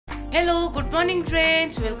Hello good morning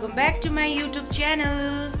friends, welcome back to my YouTube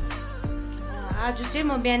channel. आज चाहिँ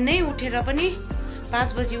म बिहानै उठेर पनि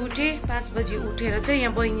 5 बजी उठेँ। 5 बजी उठेर चाहिँ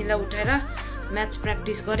यहाँ बहिनीलाई उठाएर म्याच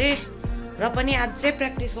प्र्याक्टिस गरेँ र पनि आज चाहिँ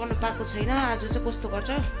प्र्याक्टिस गर्नु पाएको छैन। आज चाहिँ कस्तो गर्छ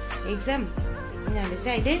एक्जाम, यिनीहरूले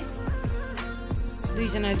चाहिँ अहिले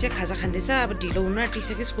दुईजनाले चाहिँ खाजा खाँदैछ। अब ढिलो हुन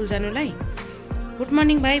आँटिसक्यो स्कुल जानुलाई। गुड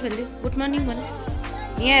मर्निङ भाइ भन्दै, गुड मर्निङ भन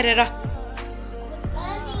यहाँ हेरेर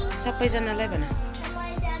सबैजनालाई भन,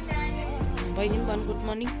 बहिनी पनि भन गुड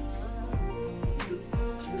मर्निङ।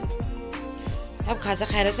 अब खाजा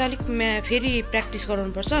खाएर चाहिँ अलिक फेरि प्र्याक्टिस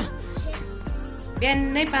गराउनुपर्छ।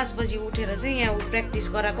 बिहानै 5 बजी उठेर चाहिँ यहाँ प्र्याक्टिस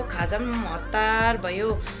गराएको खाजा पनि हतार भयो।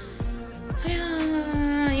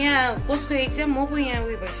 यहाँ कसको एक्जाम म पो यहाँ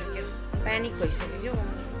उयो भइसक्यो, प्यानिक भइसक्यो क्या।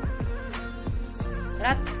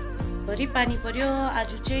 रातभरि पानी पर्यो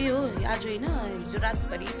आज चाहिँ हो, आज होइन हिजो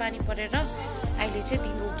रातभरि पानी परेर अहिले चाहिँ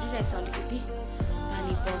दिन उक्लिरहेछ। अलिकति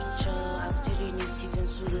पानी पर्छ, अब चाहिँ रेनी सिजन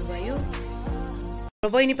सुरु भयो। र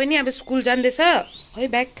बहिनी पनि अब स्कुल जाँदैछ। है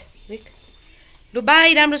ब्याग ब्याग लु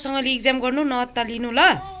बाई, राम्रोसँगले इक्जाम गर्नु न, अत्तालिनु ल।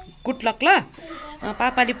 गुड लक ल।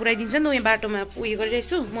 पापाले पुऱ्याइदिन्छ नि त, उयो बाटोमा उयो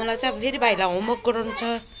गरिरहेछु। मलाई चाहिँ अब फेरि भाइलाई होमवर्क गराउनु छ।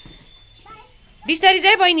 बिस्तारी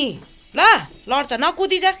जाए बहिनी ल, लड्छ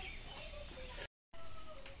नकुदी जा।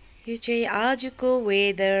 यो चाहिँ आजको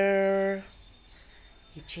वेदर।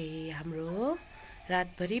 यो चाहिँ हाम्रो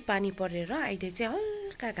रातभरि पानी परेर अहिले चाहिँ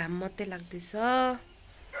हल्का घाम मात्रै लाग्दैछ।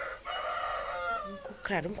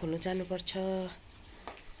 कुखुराहरू पनि खोल्नु जानुपर्छ।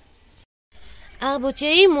 अब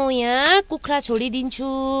चाहिँ म यहाँ कुखुरा छोडिदिन्छु।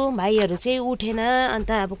 भाइहरू चाहिँ उठेन,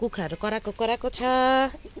 अन्त अब कुखुराहरू कराएको कराएको छ।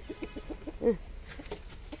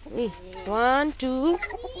 1 2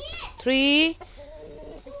 3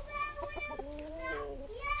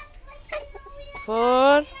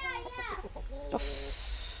 4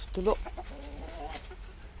 ठुलो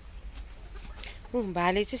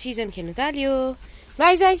भाले चाहिँ सिजन खेल्नु थाल्यो। ल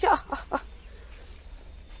आइज आइज।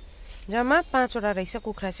 जम्मा 5 वटा रहेछ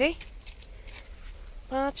कुखुरा चाहिँ,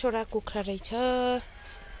 5 वटा कुखुरा रहेछ।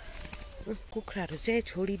 कुखुराहरू चाहिँ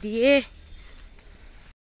छोडिदिए।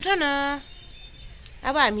 उठ न,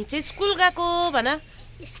 अब हामी चाहिँ स्कुल गएको भन।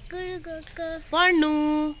 स्कुल गएको, पढ्नु,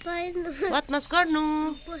 पढ्नु, बदमास गर्नु।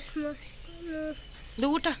 लु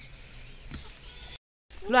उठ।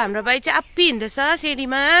 ल हाम्रो भाइ चाहिँ आप्पी हिँड्दैछ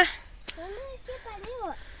सिँढीमा।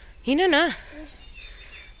 हिँड न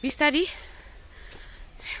बिस्तारी,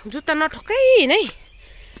 जुत्ता नठोकै हिँड है।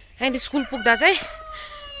 अहिले स्कुल पुग्दा चाहिँ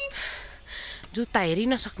जुत्ता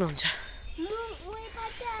हेरिन सक्नुहुन्छ।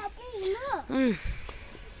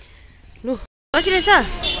 लु बसिरहेछ।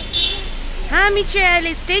 हामी चाहिँ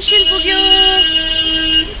अहिले स्टेसन पुग्यो।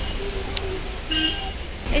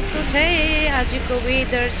 यस्तो चाहिँ आजको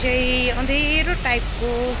वेदर चाहिँ अँधेरो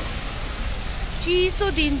टाइपको चिसो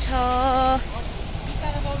दिन छ।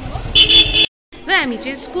 र हामी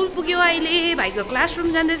चाहिँ स्कुल पुग्यो अहिले। भाइको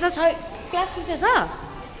क्लासरुम जाँदैछ। क्लास टिचर छ।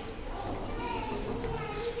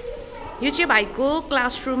 यो चाहिँ भाइको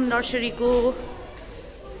क्लासरुम नर्सरीको।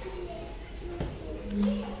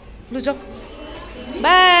 लु जाऊ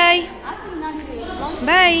बाई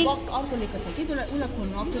बाई।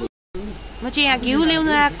 म चाहिँ यहाँ घिउ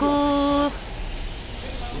ल्याउनु आएको,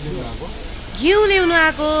 घिउ ल्याउनु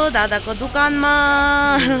आएको दादाको दोकानमा।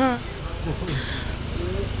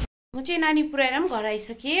 म चाहिँ नानी पुऱ्याएर पनि घर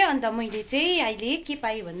आइसकेँ। अन्त मैले चाहिँ अहिले के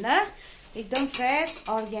पाएँ भन्दा एकदम फ्रेस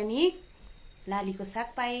अर्ग्यानिक लालीको साग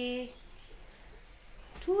पाएँ।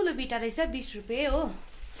 ठुलो बिटा रहेछ, 20 रुपियाँ हो।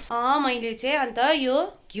 मैले चाहिँ अन्त यो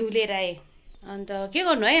घिउ लिएर आएँ। अन्त के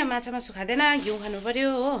गर्नु है, माछा मासु खाँदैन, घिउ खानु पर्यो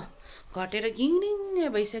हो। घटेर घिङ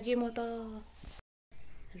भइसकेँ म त।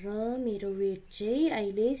 र मेरो वेट चाहिँ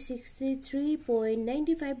अहिले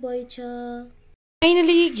 63.95 भएछ।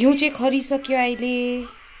 फाइनली घिउ चाहिँ खरिसक्यो अहिले।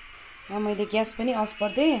 मैले ग्यास पनि अफ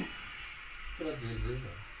गरिदिएँ।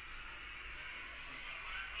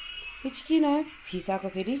 यो चाहिँ किन फिसाएको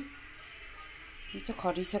फेरि, यो चाहिँ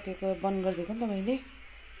खरिसकेको बन्द गरिदिएको नि त मैले।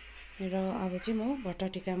 र अब चाहिँ म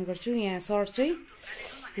भट्टाटी काम गर्छु। यहाँ सर चाहिँ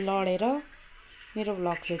लडेर मेरो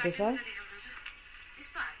भ्लग हेर्दैछ।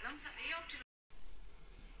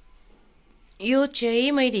 यो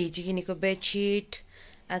चाहिँ मैले हिजो किनेको बेडसिट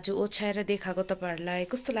आज ओछ्याएर देखाएको तपाईँहरूलाई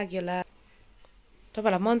कस्तो लाग्यो होला।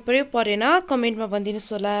 तपाईँहरूलाई मन पर्यो परेन कमेन्टमा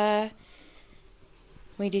भनिदिनुहोस् होला।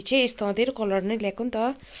 मैले चाहिँ यस्तो अँधेरो कलर नै ल्याएको नि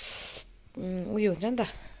त, उयो हुन्छ नि त,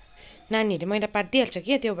 नानीहरूले मैला पारिदिइहाल्छ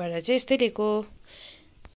क्या, त्यो भएर चाहिँ यस्तै लिएको।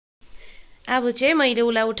 अब चाहिँ मैले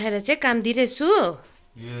उसलाई उठाएर चाहिँ काम दिइरहेछु।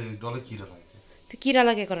 त्यो किरा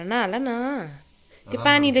लगेको र नहाल न, त्यो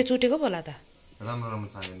पानीले चुटेको पो होला त।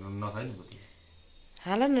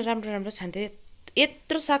 हाल न राम्रो राम्रो छान्दै,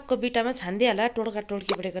 यत्रो सागको बिटामा छान्दिहाल, टोड्का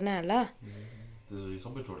टोड्की परेको नहाल।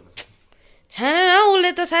 सबै छोडेको छ छैन न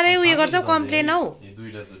उसले त साह्रै उयो गर्छ कम्प्लेन हौ ए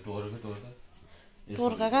दुईटा त टोरेको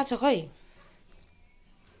टोर्का कहाँ छ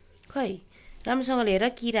खै राम्रोसँगले हेर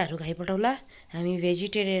किराहरू खाइपठाउला हामी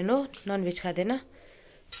भेजिटेरियन हो ननभेज खाँदैन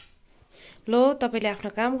लो तपाईँले आफ्नो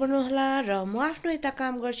काम गर्नुहोला र म आफ्नो यता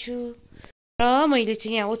काम गर्छु र मैले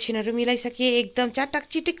चाहिँ यहाँ ओछ्यानहरू मिलाइसकेँ एकदम चाटक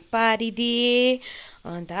चिटिक पारिदिएँ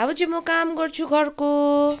अन्त अब चाहिँ म काम गर्छु घरको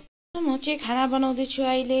म चाहिँ खाना बनाउँदैछु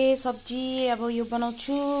अहिले सब्जी अब यो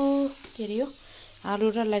बनाउँछु के अरे यो आलु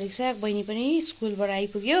र लारीको साग बहिनी पनि स्कुलबाट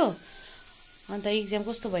आइपुग्यो अन्त इक्जाम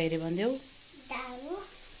कस्तो भयो अरे भन्देऊ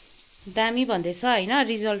दामी भन्दैछ होइन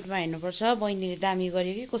रिजल्टमा हेर्नुपर्छ बहिनीले दामी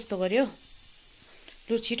गर्यो कि कस्तो गर्यो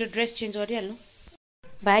लु छिटो ड्रेस चेन्ज गरिहाल्नु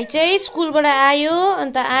भाइ चाहिँ स्कुलबाट आयो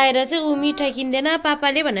अन्त आएर चाहिँ ऊ मिठाई किन्दैन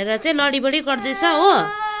पापाले भनेर चाहिँ लडीबडी गर्दैछ हो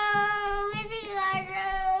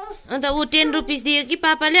अन्त ऊ 10 रुपिस दियो कि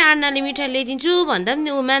पापाले आर्नाले मिठाई ल्याइदिन्छु भन्दा पनि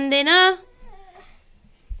ऊ मान्दैन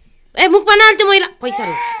ए मुखमा नहाल्थ्यो मैला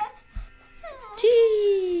पैसाहरू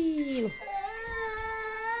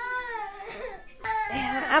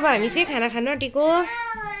अब हामी चाहिँ खाना खानु आँटेको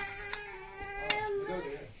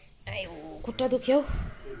खुट्टा दुख्यो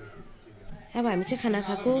अब हामी चाहिँ खाना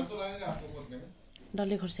खाएको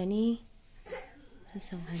डल्ले खोर्सानी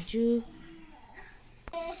खान्छु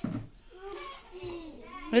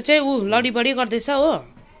यो चाहिँ ऊ लडीबडी गर्दैछ हो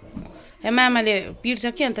ए मामाले पिट्छ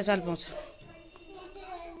कि अन्त चाल पाउँछ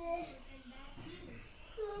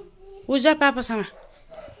ऊ जा पापासँग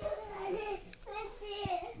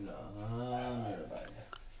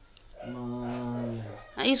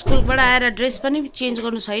स्कुलबाट आएर ड्रेस पनि चेन्ज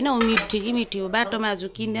गर्नु छैन ऊ मिठी कि मिठी हो बाटोमा आज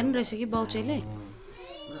किन्दैन रहेछ कि बाउचैले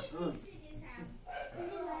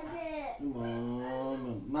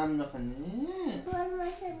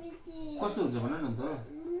कस्तो हुन्छ भन न त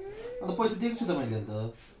अन्त पैसा दिएको छु त मैले अन्त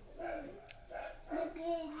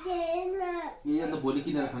ए अन्त भोलि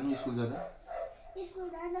किनेर खानु स्कुल जाँदा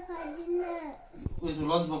उसको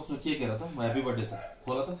लन्च बक्समा के हेर त ह्याप्पी बर्थडे छ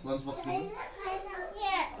खोला त लन्च बक्स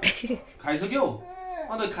खाइसक्यौ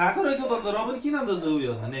अन्त खाएको रहेछ त र पनि किन अन्त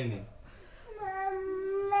उयो न्याङ्ने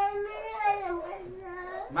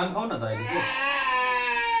माम खाऊ न त अहिले चाहिँ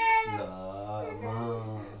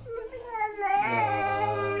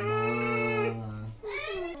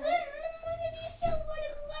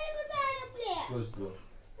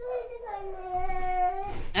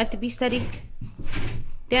त्यो बिस्तारी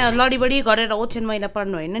त्यहाँ लडीबडी गरेर ओछ्यान मैला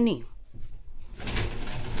पर्नु होइन नि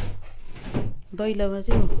दैलोमा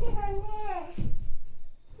चाहिँ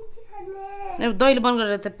दैलो बन्द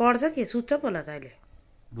गरेर त पढ्छ के सुत्छ पो होला त अहिले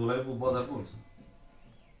धुलाई बजार पो हुन्छ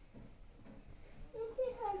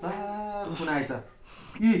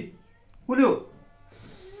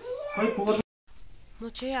म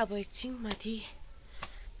चाहिँ अब एकछिन माथि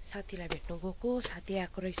साथीलाई भेट्नु गएको साथी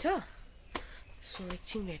आएको रहेछ सो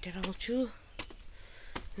एकछिन भेटेर आउँछु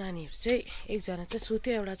नानीहरू चाहिँ एकजना चाहिँ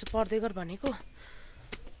सुत्यो एउटा चाहिँ पढ्दै गर भनेको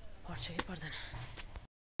पढ्छ कि पर्दैन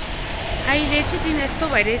अहिले चाहिँ दिन यस्तो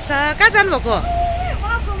भइरहेछ कहाँ जानुभएको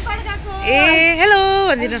ए हेलो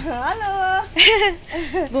भनिदिनु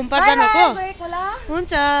घुमपार जानुभएको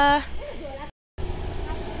हुन्छ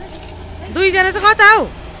दुईजना चाहिँ कता हौ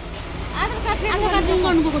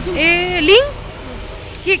ए लिङ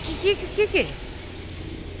के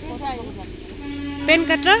पेन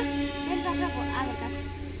कार्ड र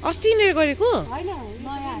अस्ति नै गरेको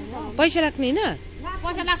पैसा लाग्ने होइन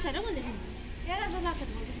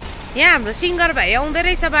यहाँ हाम्रो सिङ्गर भाइ आउँदै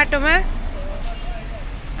रहेछ बाटोमा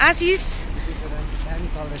आशिष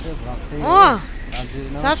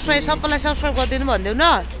सब्सक्राइब सबैलाई सब्सक्राइब गरिदिनु भनिदेऊ न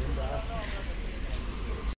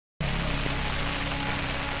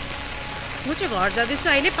म चाहिँ घर जाँदैछु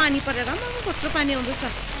अहिले पानी परेर कत्रो पानी आउँदैछ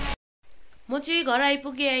म चाहिँ घर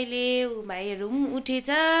आइपुगेँ अहिले भाइहरू पनि उठेछ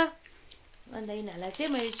अन्त यिनीहरूलाई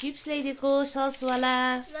चाहिँ मैले चिप्स ल्याइदिएको ससवाला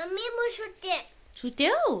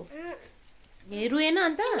छुट्यो ए रुएन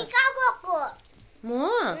अन्त म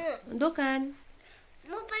दोकान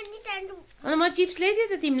अनि म चिप्स ल्याइदिएँ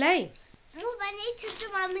त तिमीलाई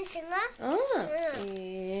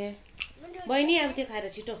ए बहिनी अब त्यो खाएर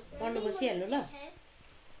छिटो पढ्नु बसिहाल्नु ल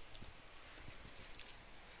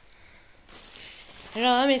र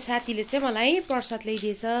मेरो साथीले चाहिँ मलाई प्रसाद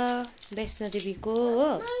ल्याइदिएछ वैष्णोदेवीको हो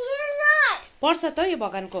प्रसाद हो यो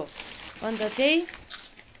भगवानको अन्त चाहिँ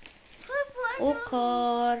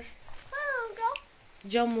ओखर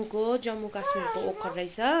जम्मू काश्मीरको ओखर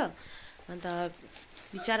रहेछ अन्त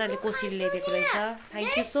बिचाराले कोसीले ल्याइदिएको रहेछ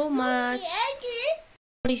थ्याङ्क यू सो मच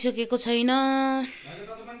पढिसकेको छैन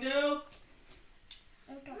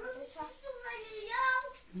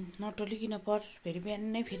नटोलिकन पढ फेरि बिहान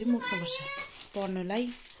नै फेरि मुट्नुपर्छ पढ्नुलाई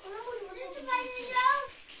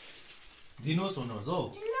दिनुहोस् हुनुहोस् हौ।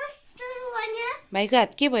 भाइको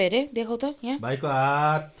हात के भयो रे देखाउ त यहाँ। भाइको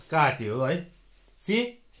हात काट्यो है। सी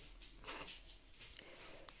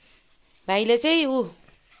भाइले चाहिँ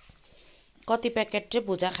कति प्याकेट चाहिँ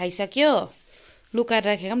भुजा खाइसक्यो लुकाएर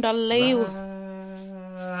राखेको पनि डल्लै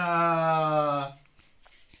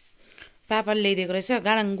पापाले ल्याइदिएको रहेछ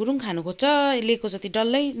गाडाङ गुरुङ खानु खोज्छ लिएको जति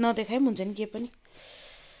डल्लै नदेखाइ पनि हुन्छ नि के पनि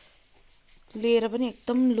लिएर पनि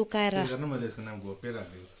एकदम लुकाएर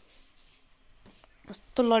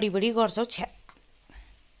कस्तो लडीबडी गर्छौ छ्या।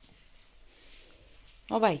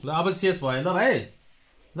 ओ भाइ ल अब शेष भयो ल भाइ।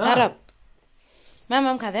 तर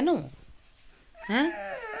मामा पनि खाँदैनौ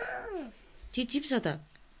चिचिप छ त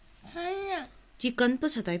चिकन पो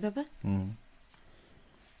छ त है पापा।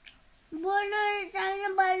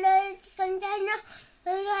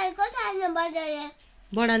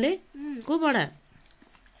 बडाले को बडा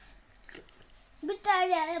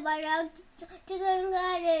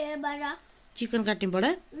चिकन काट्ने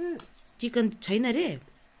बडा चिकन छैन रे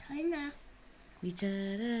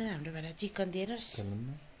बिचरा हाम्रो बेला चिकन दिएर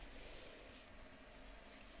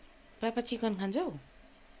पापा चिकन खान्छौ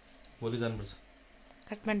भोलि जानुपर्छ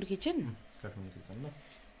काठमाडौँ किचन ल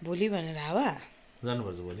भोलि भनेर हावा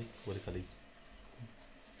जानुपर्छ भोलि खालि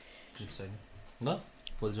ट्रिप छैन ल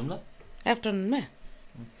भोलि जाउँ ल आफ्टरनुनमा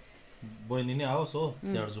बहिनी नै आओस् हो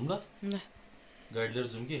त्यहाँबाट जाउँ ल गाडी लिएर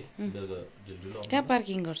जाउँ कि बेलुका ढिलो कहाँ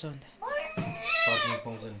पार्किङ गर्छौ अन्त पार्किङ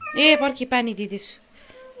पाउँछ नि ए पर्खी पानी दिँदैछु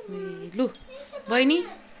लु बहिनी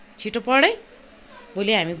छिटो पढ है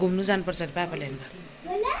भोलि हामी घुम्नु जानुपर्छ अरे पापाले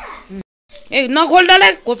ए नखोल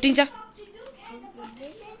डल्लै घोप्टिन्छ।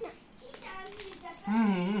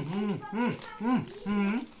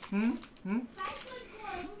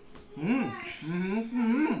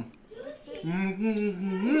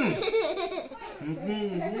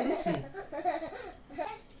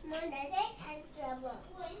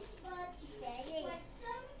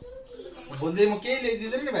 बोल्दै म केही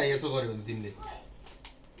ल्याइदिँदैन नि भाइ यसो गर्यो भने तिमीले।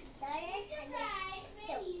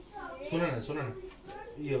 सुन न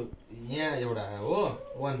यो यहाँ एउटा हो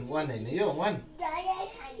वान होइन यो वान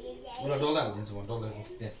उसलाई डल्ला हालिदिन्छु म डल्लाको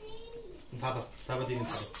त्यहाँ थापा दिनु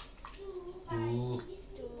 2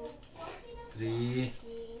 3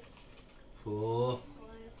 4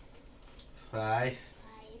 5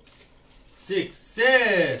 6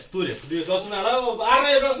 6 तुरे दसुना ल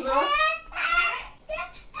आर्ने दसुना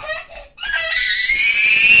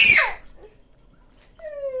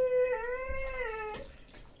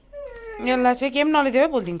यसलाई चाहिँ केही पनि नलिदियो है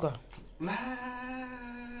भोलिदेखिको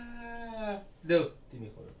देऊ तिमी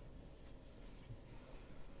खोल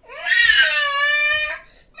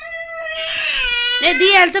ए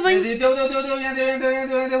दिइहाल्छ बहिनी देऊ यहाँ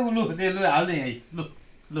देऊ लु हाल्दै यहीँ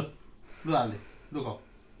लु हाल्दै लु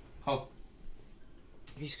खाऊ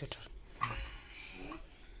बिस्कुटहरू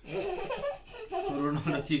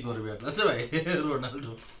रोनाल्डो के गर्यो भेट्ला भाइ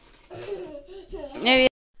रोनाल्डो।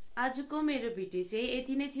 आजको मेरो भिडियो चाहिँ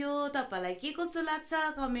यति नै थियो। तपाईँलाई के कस्तो लाग्छ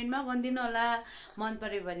कमेन्टमा भनिदिनु होला। मन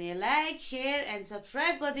पर्यो भने लाइक शेयर एन्ड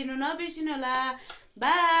सब्सक्राइब गरिदिनु नबिर्सिनु होला।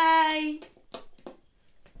 बाई।